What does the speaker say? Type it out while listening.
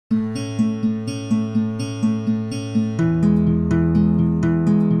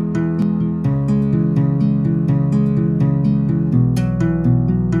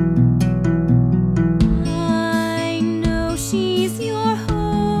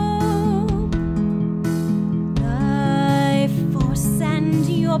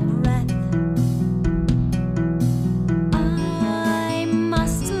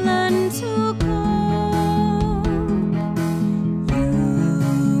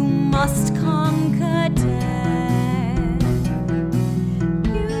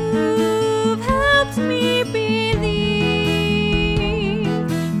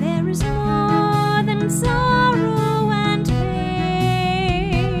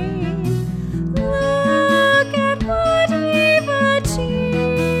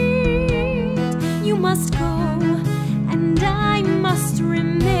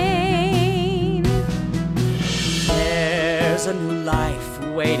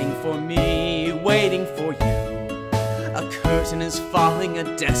waiting for me, waiting for you. A curtain is falling, a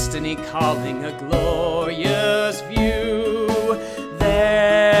destiny calling, a glorious view.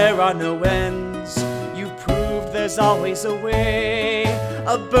 There are no ends, you've proved there's always a way.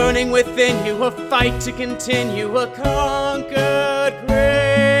 A burning within you, a fight to continue, a conquered grave.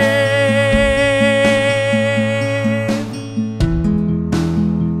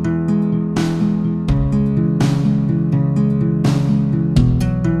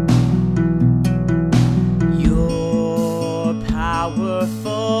 Your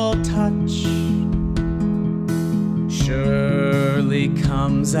powerful touch surely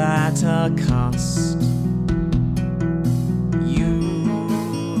comes at a cost.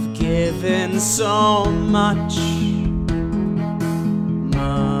 Given so much,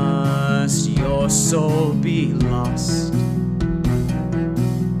 must your soul be lost?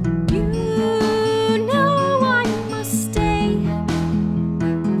 You know I must stay,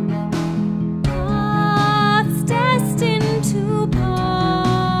 paths destined to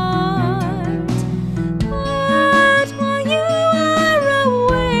part. But while you are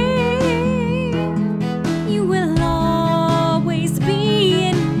away, you will always be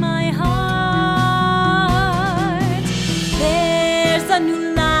in a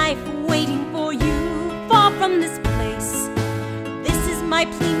new life waiting for you, far from this place. This is my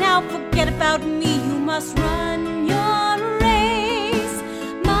plea now, forget about me. You must run your race.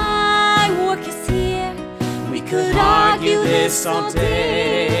 My work is here. We could argue this all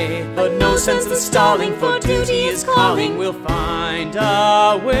day, but no sense in stalling, for duty is calling. We'll find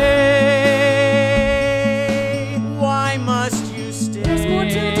a way. Why must you stay? There's more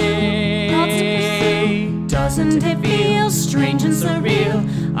to do, lots to pursue. Doesn't it feel strange and surreal?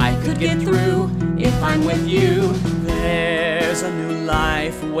 I could get through if I'm with you. There's a new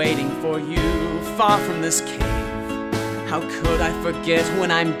life waiting for you, far from this cave. How could I forget when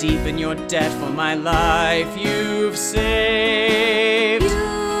I'm deep in your debt for my life you've saved?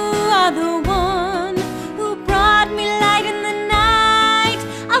 You are the one who brought me light in the night.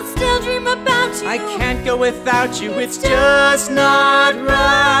 I'll still dream about you. I can't go without you, it's just not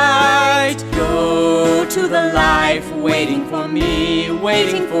right. Go to the life waiting for me,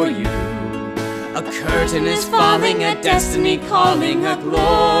 waiting for you. A curtain is falling, a destiny calling, a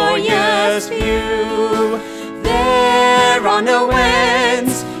glorious view. There are no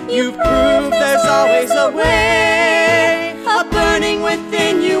ends, you prove there's always a way. A burning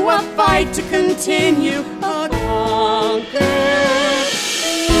within you, a fight to continue,